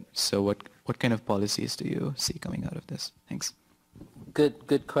little bit. So what kind of policies do you see coming out of this? Thanks.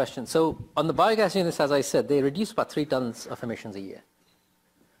 Good question. So on the biogas units, as I said, they reduce about 3 tons of emissions a year.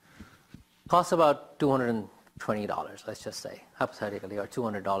 Costs about $220, let's just say, hypothetically, or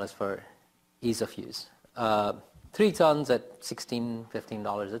 $200 for ease of use. 3 tons at $16,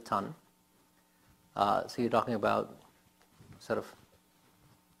 $15 a ton. So you're talking about sort of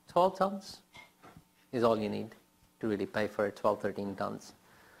 12 tons is all you need to really pay for it, 12, 13 tons.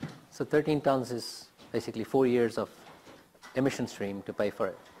 So 13 tons is basically 4 years of emission stream to pay for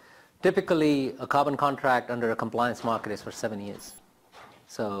it. Typically, a carbon contract under a compliance market is for 7 years.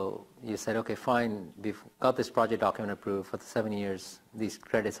 So you said, okay, fine, we've got this project document approved for the 7 years. These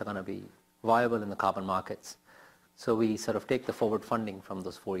credits are going to be viable in the carbon markets. So we sort of take the forward funding from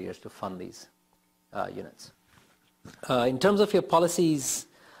those 4 years to fund these units. In terms of your policies,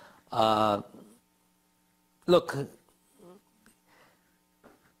 look,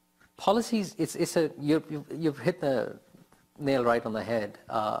 policies, you've hit the nail right on the head.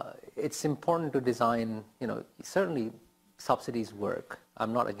 It's important to design, certainly subsidies work.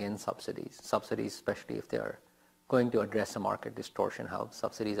 I'm not against subsidies. Subsidies, especially if they are going to address a market distortion, how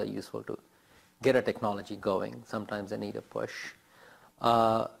subsidies are useful to get a technology going. Sometimes they need a push.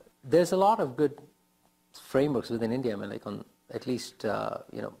 There's a lot of good frameworks within India. I mean, like on at least,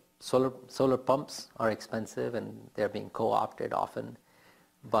 solar pumps are expensive, and they're being co-opted often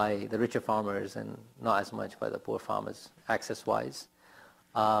by the richer farmers and not as much by the poor farmers access-wise.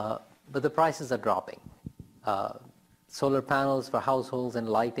 But the prices are dropping. Solar panels for households and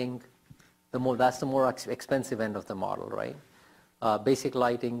lighting, that's the more expensive end of the model, right? Basic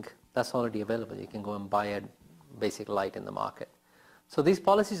lighting, that's already available. You can go and buy a basic light in the market. So these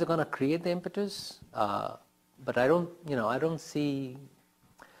policies are going to create the impetus, but I don't see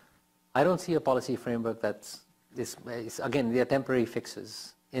a policy framework that's again, they are temporary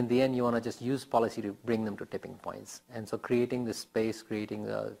fixes. In the end, you want to just use policy to bring them to tipping points. And so creating this space, creating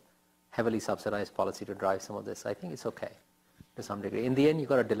a heavily subsidized policy to drive some of this, I think it's okay to some degree. In the end, you've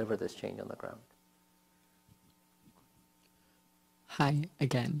got to deliver this change on the ground. Hi,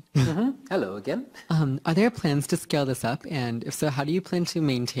 again. Hello again. Are there plans to scale this up? And if so, how do you plan to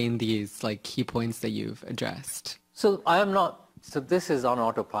maintain these key points that you've addressed? So this is on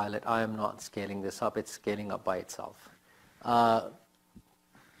autopilot. I am not scaling this up. It's scaling up by itself.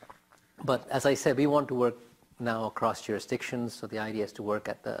 But as I said, we want to work now across jurisdictions. So the idea is to work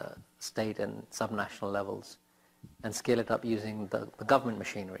at the state and subnational levels and scale it up using the government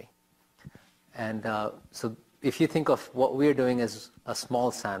machinery. And so if you think of what we're doing as a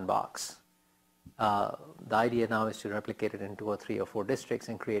small sandbox, the idea now is to replicate it in 2 or 3 or 4 districts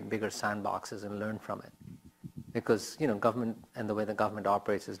and create bigger sandboxes and learn from it. Because government and the way the government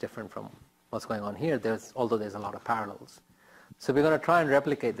operates is different from what's going on here. Although there's a lot of parallels. So we're going to try and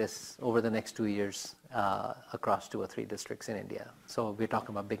replicate this over the next 2 years across 2 or 3 districts in India. So we're talking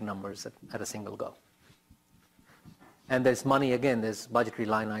about big numbers at a single go. And there's money, again, there's budgetary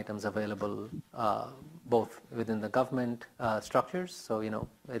line items available both within the government structures. So,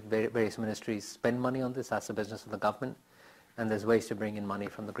 various ministries spend money on this. That's the business of the government. And there's ways to bring in money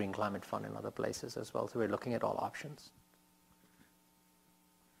from the Green Climate Fund and other places as well. So we're looking at all options.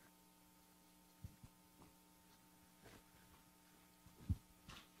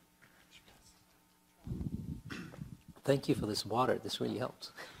 Thank you for this water. This really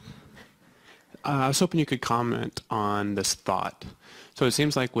helps. I was hoping you could comment on this thought. So it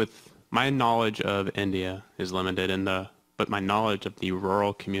seems like with my knowledge of India is limited, but my knowledge of the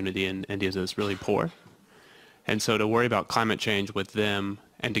rural community in India is really poor. And so to worry about climate change with them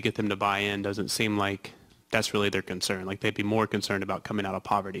and to get them to buy in doesn't seem like that's really their concern. Like they'd be more concerned about coming out of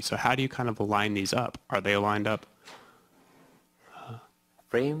poverty. So how do you kind of align these up? Are they aligned up?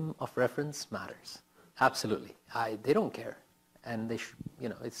 Frame of reference matters. Absolutely. They don't care. And they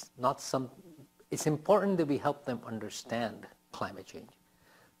it's important that we help them understand climate change.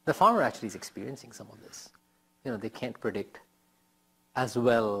 The farmer actually is experiencing some of this. They can't predict as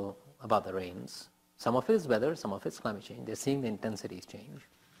well about the rains. Some of it is weather, some of it's climate change. They're seeing the intensities change,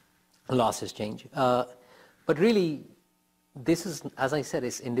 losses change. But really, this is, as I said,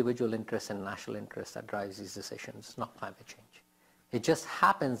 it's individual interest and national interest that drives these decisions, not climate change. It just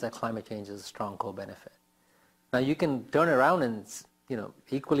happens that climate change is a strong co-benefit. Now you can turn around and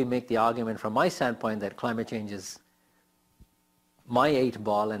equally make the argument from my standpoint that climate change is my 8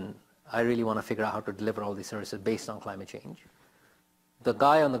 ball and I really want to figure out how to deliver all these services based on climate change. The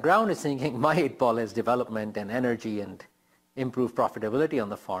guy on the ground is thinking my 8 ball is development and energy and improved profitability on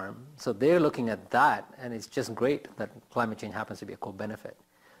the farm. So they're looking at that, and it's just great that climate change happens to be a co-benefit.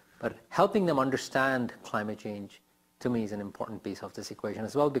 But helping them understand climate change, to me, is an important piece of this equation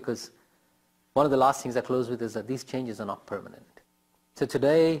as well, because one of the last things I close with is that these changes are not permanent. So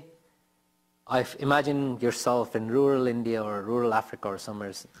today, imagine yourself in rural India or rural Africa or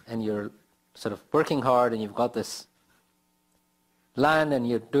somewhere, and you're sort of working hard and you've got this land and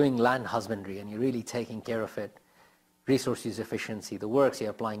you're doing land husbandry and you're really taking care of it, resource use efficiency, the works, you're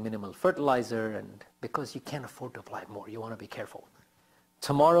applying minimal fertilizer, and because you can't afford to apply more, you want to be careful.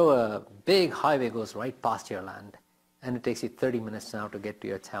 Tomorrow a big highway goes right past your land and it takes you 30 minutes now to get to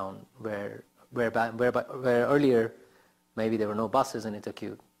your town where earlier maybe there were no buses and it took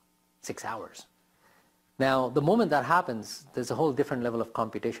you 6 hours. Now the moment that happens, there's a whole different level of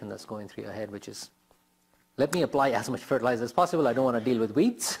computation that's going through your head, which is, let me apply as much fertilizer as possible. I don't want to deal with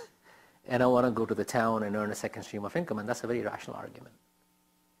weeds, and I want to go to the town and earn a second stream of income, and that's a very rational argument.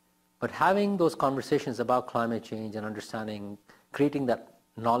 But having those conversations about climate change and understanding, creating that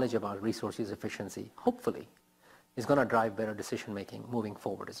knowledge about resource use efficiency, hopefully, is going to drive better decision making moving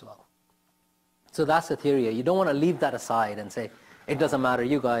forward as well. So that's the theory. You don't want to leave that aside and say, it doesn't matter,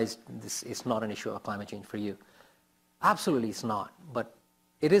 you guys, this is not an issue of climate change for you. Absolutely it's not, but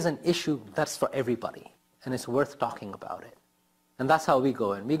it is an issue that's for everybody, and it's worth talking about it. And that's how we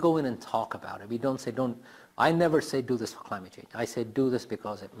go in. We go in and talk about it. We don't say, I never say do this for climate change. I say do this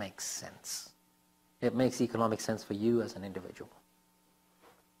because it makes sense. It makes economic sense for you as an individual.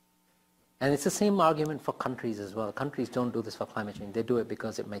 And it's the same argument for countries as well. Countries don't do this for climate change. They do it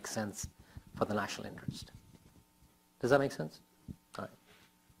because it makes sense for the national interest. Does that make sense? All right.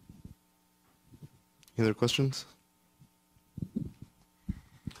 Any other questions?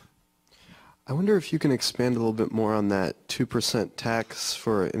 I wonder if you can expand a little bit more on that 2% tax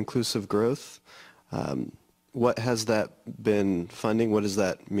for inclusive growth. What has that been funding? What does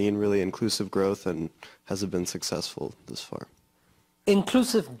that mean, really, inclusive growth, and has it been successful this far?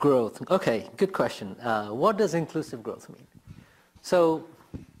 Inclusive growth. Okay, good question. What does inclusive growth mean? So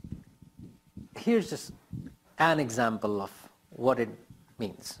here's just an example of what it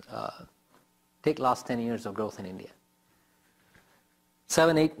means. Take last 10 years of growth in India.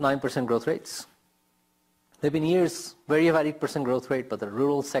 7, 8, 9% growth rates. There have been years where you've had 8% growth rate, but the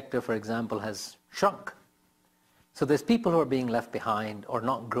rural sector, for example, has shrunk. So there's people who are being left behind or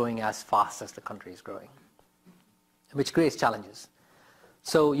not growing as fast as the country is growing, which creates challenges.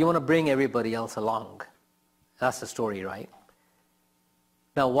 So you want to bring everybody else along. That's the story, right?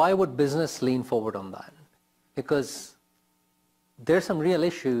 Now, why would business lean forward on that? Because there's some real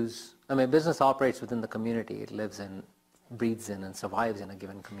issues. I mean, business operates within the community. It lives in, breathes in, and survives in a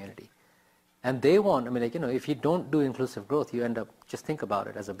given community. And they want, I mean, like, you know, if you don't do inclusive growth, you end up, just think about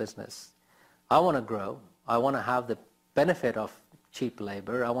it as a business. I want to grow. I want to have the benefit of cheap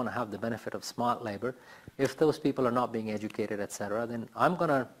labor. I want to have the benefit of smart labor. If those people are not being educated, etc., then I'm going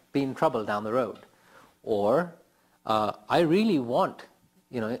to be in trouble down the road. Or I really want,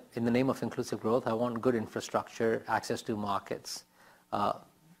 you know, in the name of inclusive growth, I want good infrastructure, access to markets.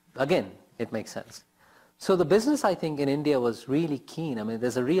 Again, it makes sense. So the business, I think, in India was really keen. I mean,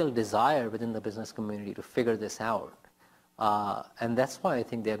 there's a real desire within the business community to figure this out. And that's why I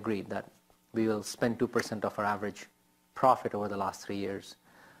think they agreed that we will spend 2% of our average profit over the last 3 years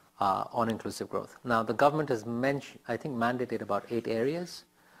on inclusive growth. Now, the government has I think, mandated about 8 areas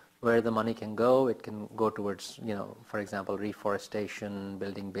where the money can go. It can go towards, you know, for example, reforestation,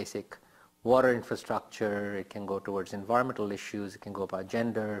 building basic water infrastructure. It can go towards environmental issues. It can go about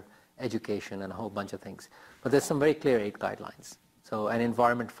gender, education, and a whole bunch of things. But there's some very clear 8 guidelines. So, and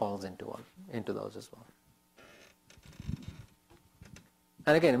environment falls into those as well.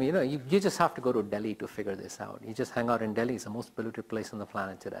 And again, I mean, you know, you just have to go to Delhi to figure this out. You just hang out in Delhi. It's the most polluted place on the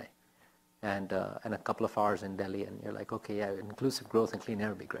planet today. And a couple of hours in Delhi, and you're like, okay, yeah, inclusive growth and clean air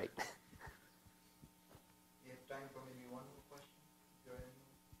would be great. We have time for maybe one more question. If there are any.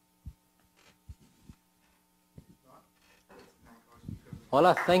 If not, let's thank our speakers.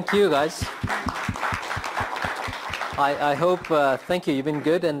 Voila, thank you, guys. I hope, thank you, you've been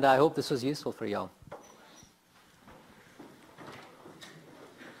good, and I hope this was useful for y'all.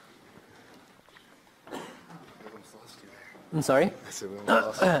 I'm sorry? I said we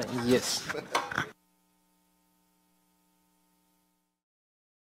almost lost you. Yes.